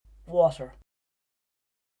Water.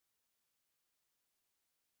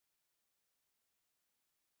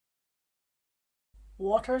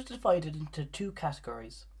 Water is divided into two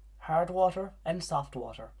categories, hard water and soft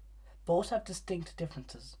water. Both have distinct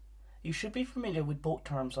differences. You should be familiar with both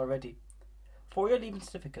terms already. For your leaving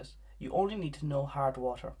certificate, you only need to know hard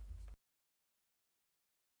water.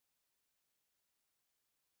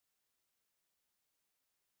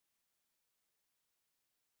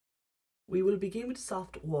 We will begin with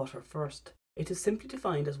soft water first. It is simply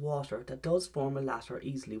defined as water that does form a lather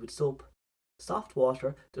easily with soap. Soft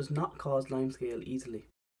water does not cause limescale easily.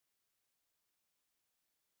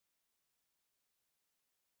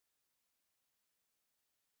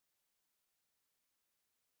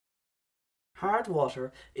 Hard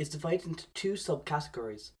water is divided into two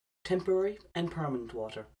subcategories, temporary and permanent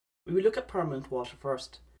water. We will look at permanent water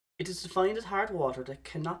first. It is defined as hard water that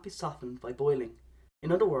cannot be softened by boiling.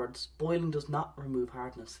 In other words, boiling does not remove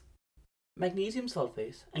hardness. Magnesium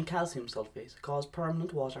sulfate and calcium sulfate cause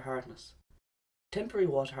permanent water hardness. Temporary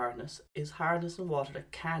water hardness is hardness in water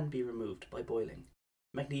that can be removed by boiling.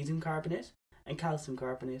 Magnesium carbonate and calcium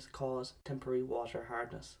carbonate cause temporary water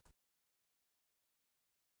hardness.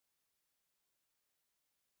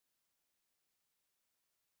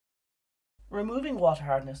 Removing water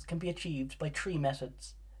hardness can be achieved by three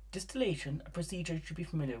methods. Distillation, a procedure you should be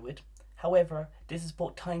familiar with. However, this is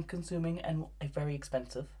both time-consuming and very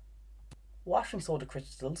expensive. Washing soda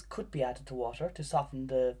crystals could be added to water to soften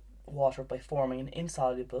the water by forming an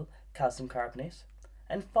insoluble calcium carbonate.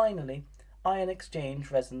 And finally, ion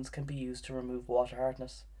exchange resins can be used to remove water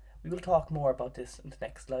hardness. We will talk more about this in the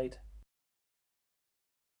next slide.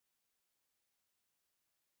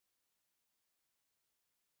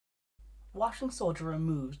 Washing soda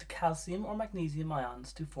removes the calcium or magnesium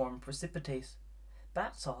ions to form precipitate.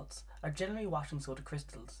 Bath salts are generally washing soda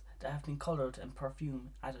crystals that have been coloured and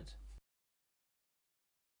perfume added.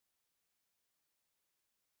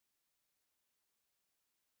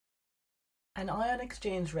 An ion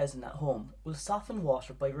exchange resin at home will soften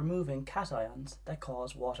water by removing cations that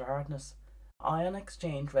cause water hardness. Ion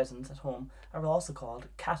exchange resins at home are also called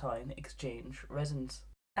cation exchange resins.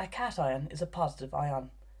 A cation is a positive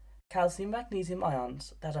ion. Calcium-magnesium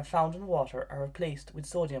ions that are found in water are replaced with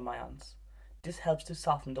sodium ions. This helps to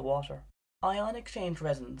soften the water. Ion exchange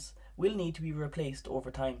resins will need to be replaced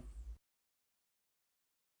over time.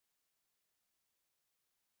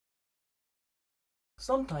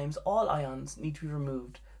 Sometimes all ions need to be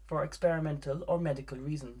removed for experimental or medical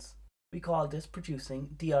reasons. We call this producing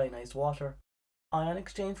deionized water. Ion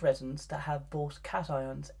exchange resins that have both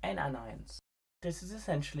cations and anions. This is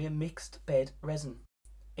essentially a mixed bed resin.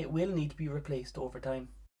 It will need to be replaced over time.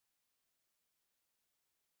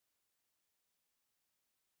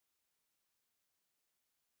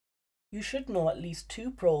 You should know at least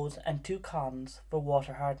 2 pros and 2 cons for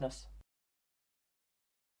water hardness.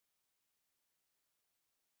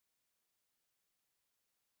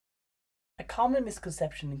 A common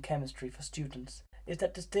misconception in chemistry for students is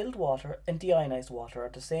that distilled water and deionized water are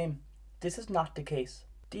the same. This is not the case.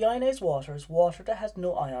 Deionized water is water that has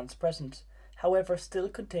no ions present, however still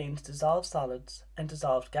contains dissolved solids and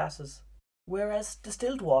dissolved gases, whereas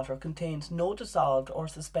distilled water contains no dissolved or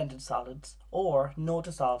suspended solids or no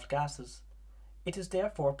dissolved gases. It is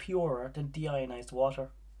therefore purer than deionized water.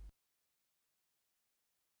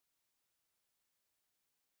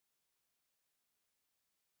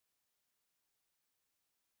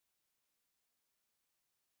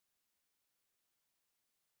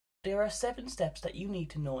 There are 7 steps that you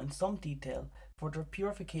need to know in some detail for the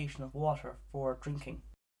purification of water for drinking.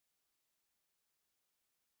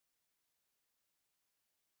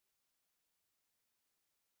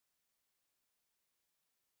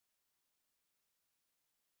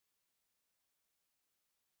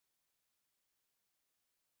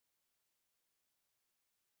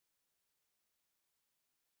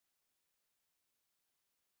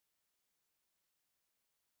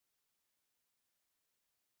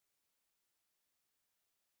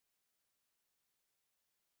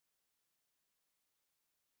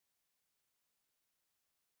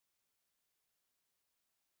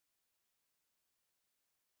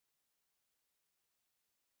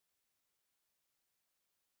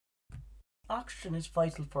 Oxygen is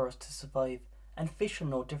vital for us to survive, and fish are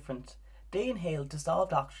no different. They inhale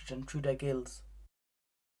dissolved oxygen through their gills.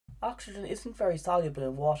 Oxygen isn't very soluble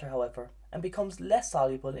in water, however, and becomes less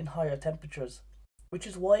soluble in higher temperatures, which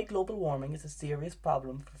is why global warming is a serious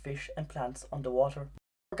problem for fish and plants underwater.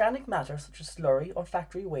 Organic matter such as slurry or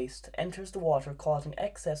factory waste enters the water, causing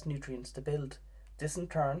excess nutrients to build. This in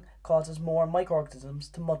turn causes more microorganisms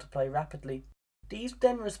to multiply rapidly. These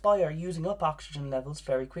then respire, using up oxygen levels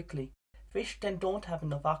very quickly. Fish then don't have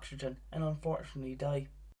enough oxygen and unfortunately die.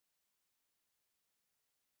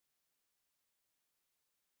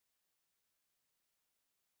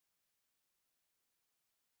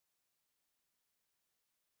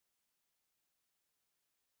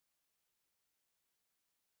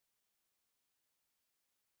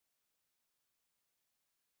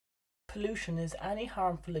 Pollution is any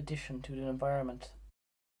harmful addition to the environment.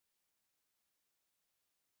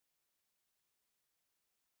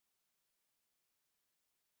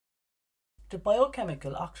 The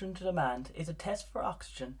biochemical oxygen to demand is a test for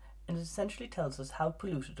oxygen and it essentially tells us how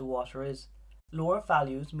polluted the water is. Lower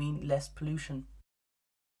values mean less pollution.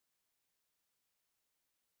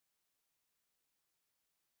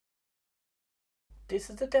 This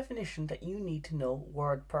is the definition that you need to know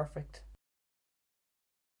word perfect.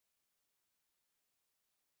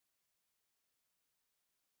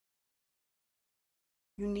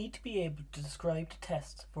 You need to be able to describe the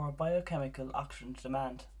test for a biochemical oxygen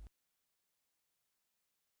demand.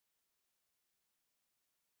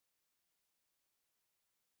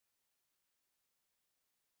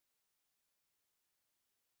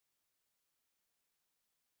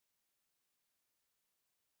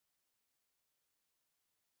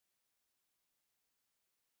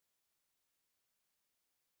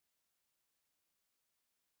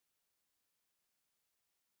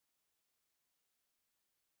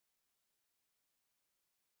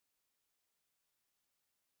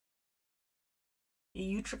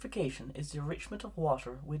 Eutrophication is the enrichment of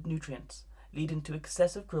water with nutrients, leading to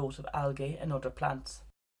excessive growth of algae and other plants.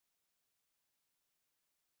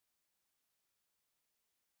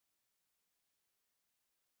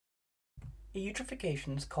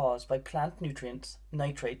 Eutrophication is caused by plant nutrients,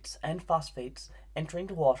 nitrates and phosphates entering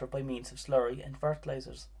the water by means of slurry and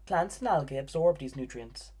fertilizers. Plants and algae absorb these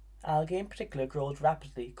nutrients. Algae in particular grows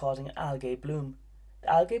rapidly, causing an algae bloom.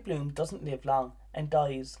 The algae bloom doesn't live long and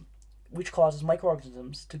dies, which causes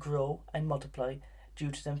microorganisms to grow and multiply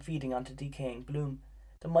due to them feeding on the decaying bloom.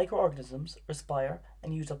 The microorganisms respire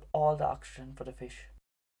and use up all the oxygen for the fish.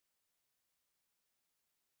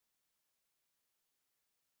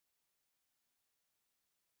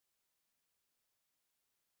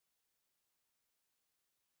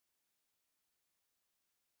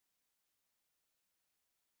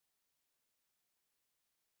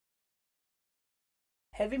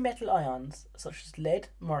 Heavy metal ions, such as lead,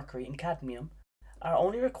 mercury and cadmium, are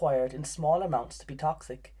only required in small amounts to be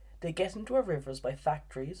toxic. They get into our rivers by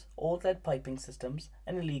factories, old lead piping systems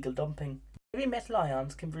and illegal dumping. Heavy metal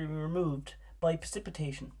ions can be removed by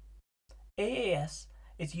precipitation. AAS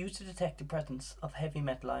is used to detect the presence of heavy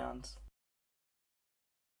metal ions.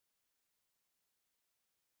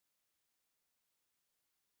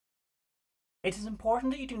 It is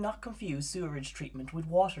important that you do not confuse sewerage treatment with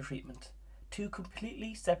water treatment, two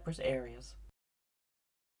completely separate areas.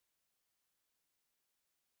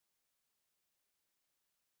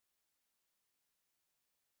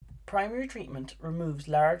 Primary treatment removes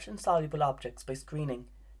large insoluble objects by screening,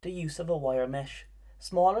 the use of a wire mesh.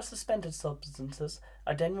 Smaller suspended substances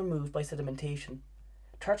are then removed by sedimentation.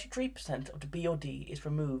 33% of the BOD is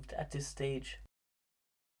removed at this stage.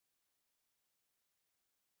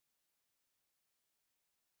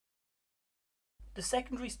 The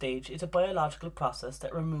secondary stage is a biological process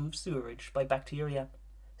that removes sewerage by bacteria.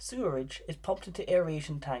 Sewerage is pumped into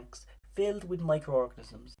aeration tanks filled with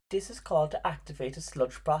microorganisms. This is called the activated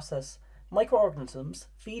sludge process. Microorganisms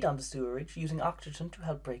feed on the sewerage using oxygen to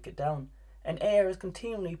help break it down, and air is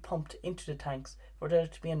continually pumped into the tanks for there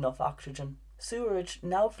to be enough oxygen. Sewerage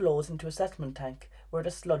now flows into a settlement tank where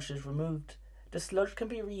the sludge is removed. The sludge can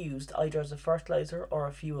be reused either as a fertilizer or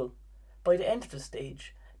a fuel. By the end of the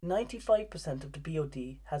stage, 95% of the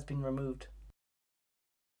BOD has been removed.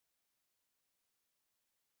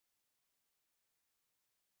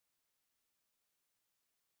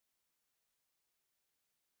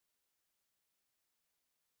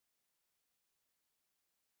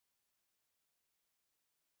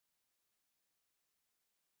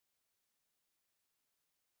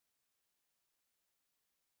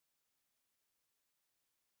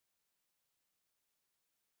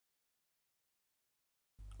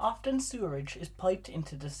 Often sewerage is piped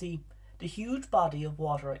into the sea. The huge body of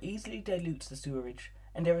water easily dilutes the sewerage,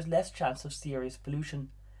 and there is less chance of serious pollution.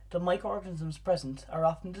 The microorganisms present are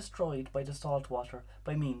often destroyed by the salt water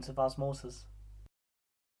by means of osmosis.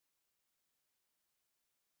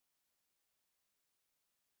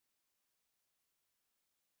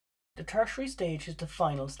 The tertiary stage is the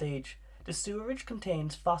final stage. The sewerage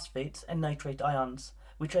contains phosphates and nitrate ions,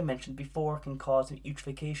 which I mentioned before can cause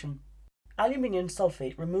eutrophication. Aluminium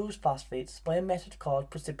sulfate removes phosphates by a method called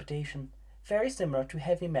precipitation, very similar to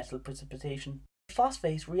heavy metal precipitation.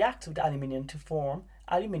 Phosphate reacts with aluminium to form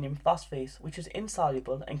aluminium phosphate, which is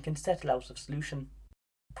insoluble and can settle out of solution.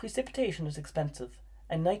 Precipitation is expensive,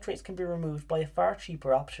 and nitrates can be removed by a far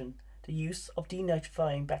cheaper option, the use of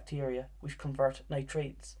denitrifying bacteria, which convert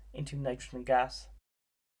nitrates into nitrogen gas.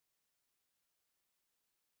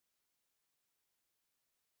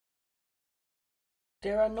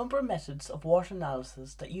 There are a number of methods of water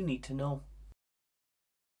analysis that you need to know.